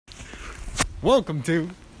Welcome to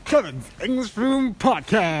Kevin's English Room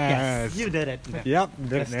Podcast. Yes, you did it. Yep, did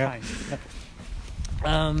This it.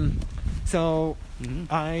 time. So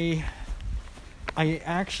I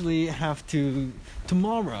actually have to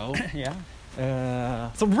tomorrow. Yeah.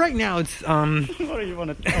 So right now it's What do you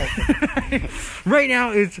want to tell? right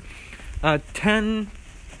now it's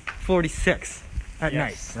 10:46 at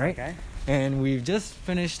night, right? Okay. And we've just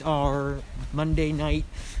finished our Monday night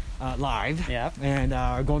live. Yep. And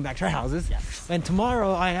going back to our houses. Yes. And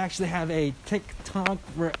tomorrow I actually have a TikTok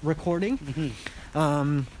recording.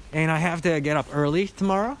 And I have to get up early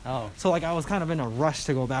tomorrow. Oh. So I was kind of in a rush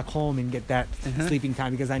to go back home and get that sleeping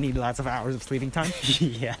time because I need lots of hours of sleeping time.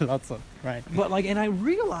 Yeah, lots of right. But and I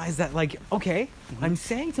realized that okay, I'm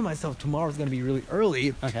saying to myself tomorrow's gonna be really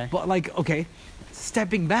early. Okay. But okay,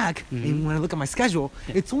 stepping back and when I look at my schedule,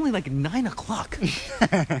 it's only 9 o'clock.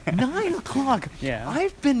 9 o'clock. Yeah.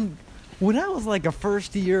 When I was a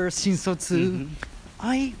first year shinsotsu,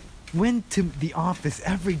 I went to the office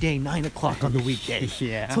every day 9 o'clock on the weekday.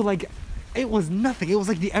 Yeah. So it was nothing. It was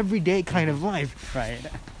the everyday kind of life. Right.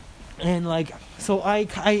 And so I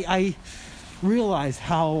realized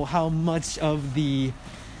how much of the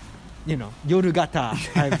yorugata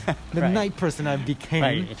the Right. night person I became.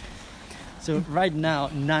 Right. So right now,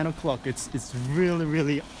 9 o'clock. It's really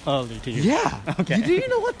really early to you. Yeah. Okay. Do you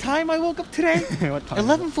know what time I woke up today? What time?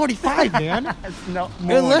 11:45, man. It's not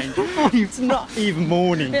morning. 11:45. It's not even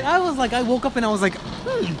morning. And I was I woke up and I was I got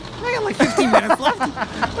 15 minutes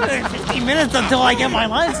left. 15 minutes until I get my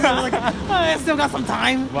lunch. And I was I still got some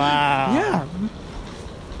time. Wow. Yeah.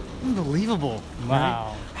 Unbelievable.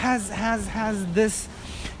 Wow. Right? Has this?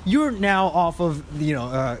 You're now off of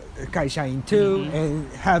kaishain too,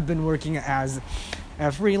 and have been working as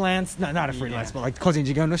a freelance. Not a freelance, but kojin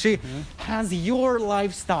jigonoshi. Has your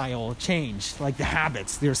lifestyle changed? The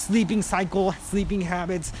habits, your sleeping cycle, sleeping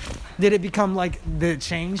habits. Did it become did it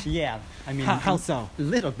change? Yeah. I mean, How so? A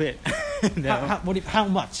little bit. No. How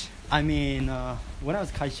much? I mean, when I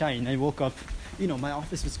was kaishain, I woke up. My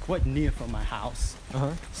office was quite near from my house,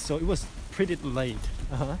 so it was pretty late.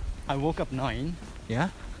 I woke up 9. Yeah.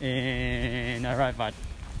 And I arrived at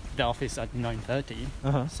the office at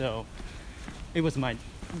 9:30. So that was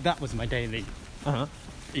my daily,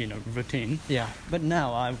 routine. Yeah. But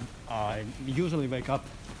now I usually wake up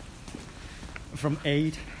from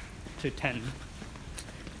 8 to 10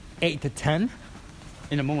 8 to 10.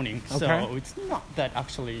 in the morning. Okay. So it's not that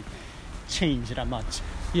actually changed that much.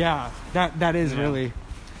 Yeah. That is Yeah. really.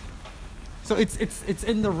 So it's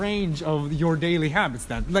in the range of your daily habits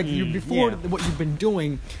then. Before yeah. what you've been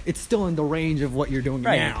doing, it's still in the range of what you're doing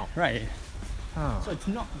now. Right. Oh. So it's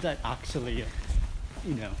not that actually,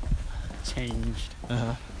 changed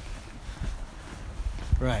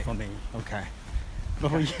Right. for me. Okay. But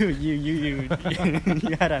for you you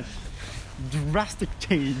had a drastic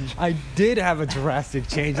change. I did have a drastic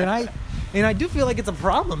change, and I do feel like it's a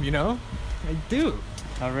problem. I do.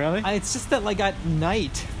 Oh really? It's just that at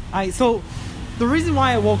night, so the reason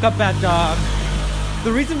why I woke up at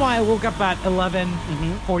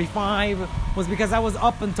 11:45 was because I was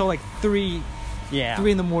up until 3 Yeah.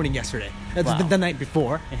 3 in the morning yesterday. That's Wow. the night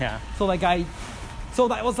before. Yeah. So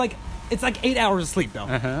that was it's 8 hours of sleep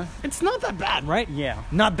though. It's not that bad, right? Yeah.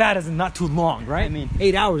 Not bad as in not too long, right? I mean-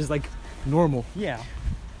 8 hours is normal. Yeah.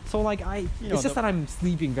 So it's just that I'm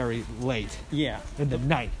sleeping very late Yeah. in the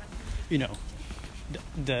night.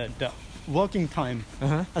 The working time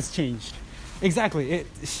has changed Exactly. It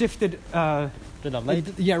shifted to the late.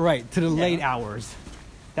 to the late Yeah. hours.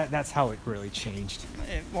 That's how it really changed.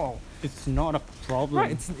 Well, it's not a problem.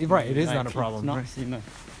 Right, it is not a problem, It's not, right.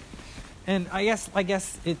 And I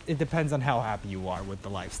guess it depends on how happy you are with the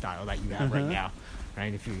lifestyle that you have right now.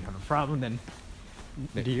 Right? If you have a problem then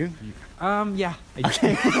Do you? yeah, I do.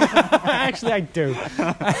 Actually, I do.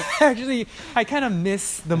 I kind of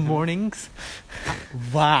miss the mornings.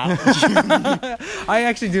 Wow. I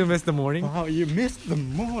actually do miss the morning. Wow, you missed the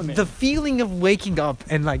morning. The feeling of waking up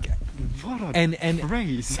and what a and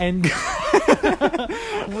phrase. and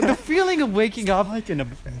the feeling of waking up Like in a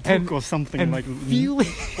book and- or something, and like feeling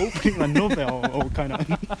opening a novel or kind of.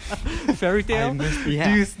 fairy tale. I missed,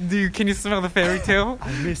 yeah. Can you smell the fairy tale?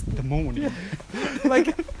 I missed the morning. Wow.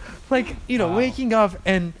 Waking up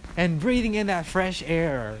and breathing in that fresh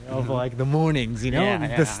air of the mornings,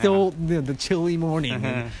 Yeah, the still the chilly morning.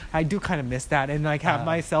 And I do kind of miss that, and have Wow.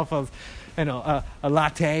 myself a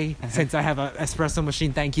latte since I have an espresso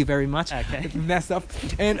machine. Thank you very much. Okay. Messed up,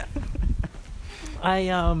 and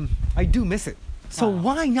I do miss it. So Wow.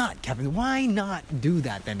 why not, Kevin? Why not do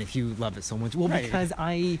that then if you love it so much? Well, Right. because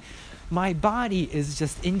my body is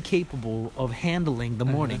just incapable of handling the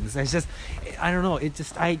mornings. It's just, I don't know. It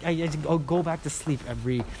just, I'll go back to sleep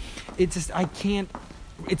I can't,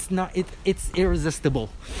 it's irresistible.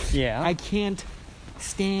 Yeah. I can't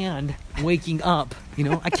stand waking up,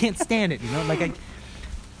 I can't stand it, like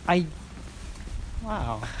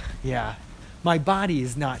Wow. yeah, my body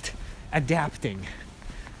is not adapting.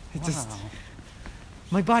 It just, Wow.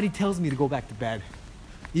 my body tells me to go back to bed,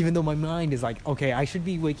 even though my mind is like, okay, I should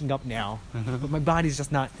be waking up now, but my body's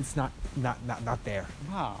just not. It's not there.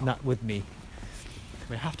 Wow. Not with me.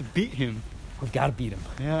 We have to beat him. We've got to beat him.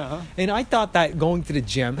 Yeah. And I thought that going to the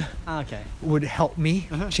gym Okay. would help me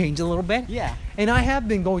change a little bit. Yeah. And I have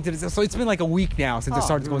been going to the, so it's been like a week now since I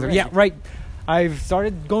started going there. really? Yeah, right. I've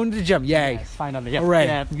started going to the gym. Yay. Yes, finally. Yeah. Hooray.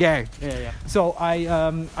 Yeah. Yay. Yeah. So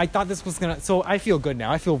I thought this was gonna. So I feel good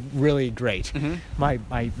now. I feel really great.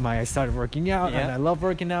 I started working out, and Yeah. I love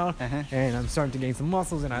working out, and I'm starting to gain some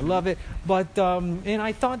muscles, and I love it. But and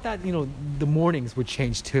I thought that the mornings would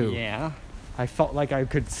change too. Yeah. I felt like I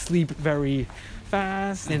could sleep very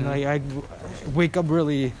fast, and I wake up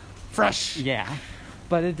really fresh. Yeah.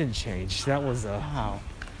 But it didn't change. That was Wow.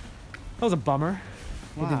 a bummer.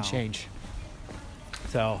 It Wow. didn't change.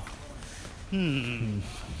 So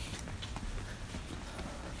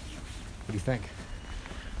what do you think?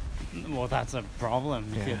 Well, that's a problem.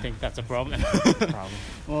 If you Yeah. think that's a problem.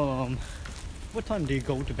 Problem. What time do you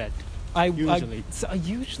go to bed? Usually It's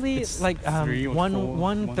it's like 3 or 4,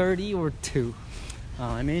 1:30 or 2.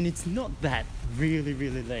 I mean, it's not that really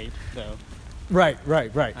late though. Right.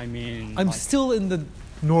 I mean, I'm like, still in the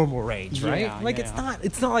normal range, right? Yeah, Like yeah.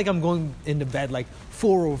 it's not like I'm going into bed like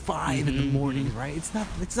 4 or 5 in the morning, right? It's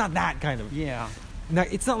not that kind of. Yeah. No,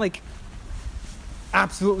 it's not like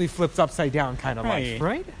absolutely flips upside down kind of life,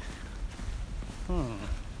 right?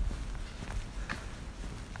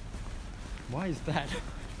 Why is that?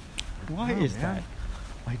 Why Oh, is man. that?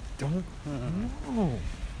 I don't know.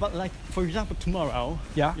 But like, for example, tomorrow,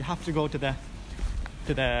 Yeah. you have to go to the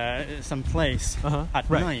some place at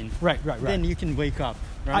Right. 9. Right. Then you can wake up,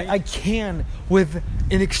 right? I can with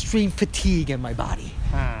an extreme fatigue in my body,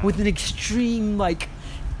 with an extreme like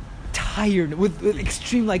tired, with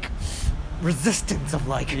extreme like resistance of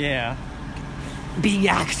like yeah. being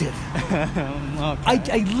active.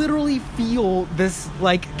 Okay. I literally feel this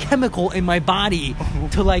like chemical in my body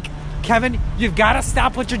to like, Kevin, you've got to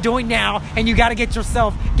stop what you're doing now, and you got to get your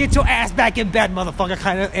ass back in bed, motherfucker,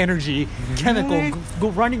 kind of energy. Chemical Really? go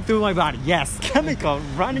running through my body. Yes. Chemical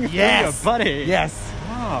running through Yes. your body. Yes.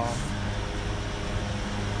 Wow.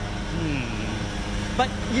 But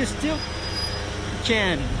you still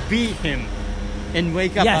can beat him and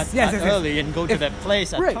wake up Yes, yes, yes. early and go to If- that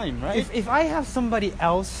place at time, right? If I have somebody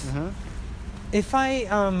else, if I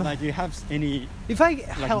like you have any if I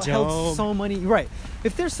held Job. so many, right,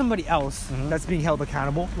 if there's somebody else that's being held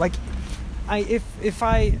accountable, like if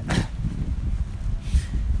I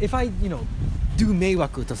do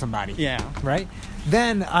meiwaku to somebody, yeah. right,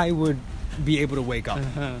 then I would be able to wake up,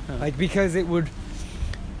 like, because it would,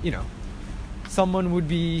 someone would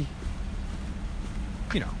be,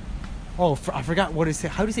 I forgot what is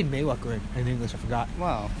it. How do you say meiwaku in English? I forgot.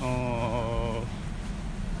 Wow. Oh.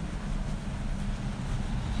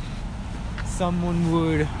 Someone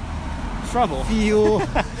would Trouble. feel.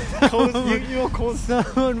 You'll cause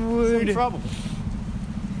Someone would. some trouble.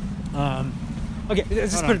 Okay,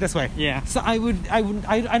 let's just Hold put on. it this way. Yeah. So I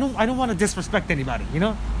don't want to disrespect anybody.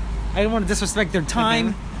 I don't want to disrespect their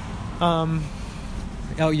time.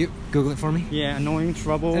 You Google it for me. Yeah, annoying,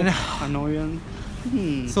 trouble, annoying.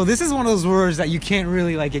 So this is one of those words that you can't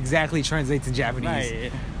really like exactly translate to Japanese.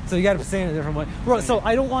 Right. So you got to say it in a different way. Right, so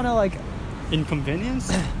I don't want to like.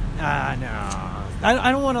 Inconvenience? No.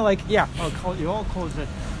 I don't want to like. Yeah. Oh, you all cause it.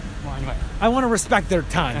 Well, anyway. I want to respect their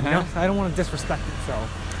time. I don't want to disrespect it. So.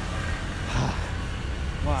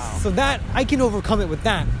 Wow. So that I can overcome it with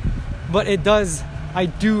that, but I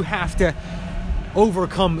do have to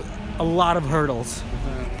overcome a lot of hurdles.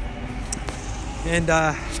 And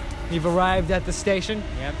we've arrived at the station.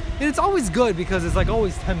 Yep. And it's always good because it's like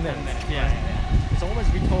always 10 minutes. Yeah. It's always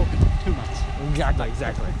we talk too much. Exactly.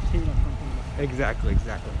 15 or 20 minutes. Exactly.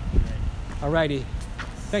 Alrighty.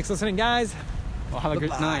 Thanks for listening, guys. Well, have a good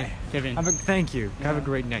Goodbye. night, Kevin. Thank you. Have a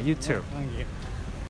great night. You too. Thank you.